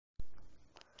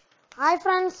Hi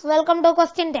friends, welcome to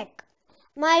Question Tech.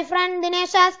 My friend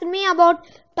Dinesh asked me about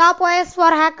top OS for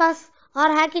hackers or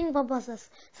hacking purposes.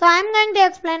 So I am going to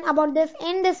explain about this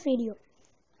in this video.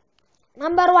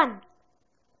 Number 1.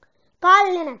 Call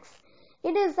Linux.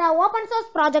 It is an open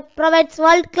source project, provides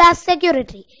world-class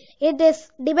security. It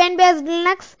is Debian-based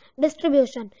Linux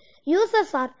distribution.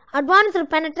 Uses are advanced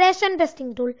penetration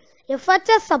testing tool.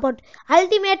 FHS support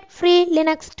ultimate free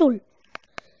Linux tool.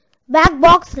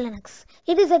 Backbox Linux.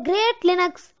 It is a great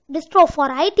Linux distro for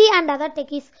IT and other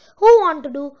techies who want to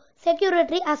do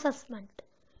security assessment.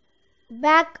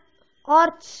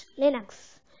 Backorch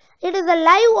Linux. It is a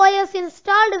live OS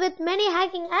installed with many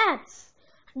hacking apps.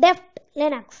 Deft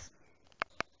Linux.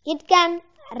 It can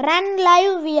run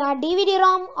live via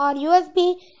DVD-ROM or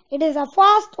USB. It is a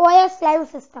fast OS live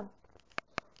system.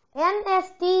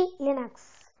 NST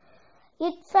Linux.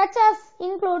 Its features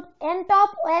include NTOP,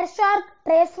 Wireshark,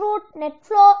 Traceroute,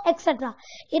 NetFlow, etc.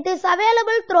 It is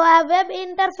available through a web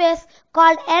interface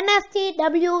called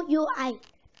NSTWUI.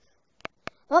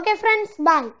 Okay friends,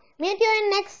 bye. Meet you in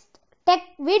next tech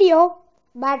video,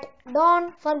 but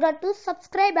don't forget to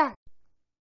subscribe.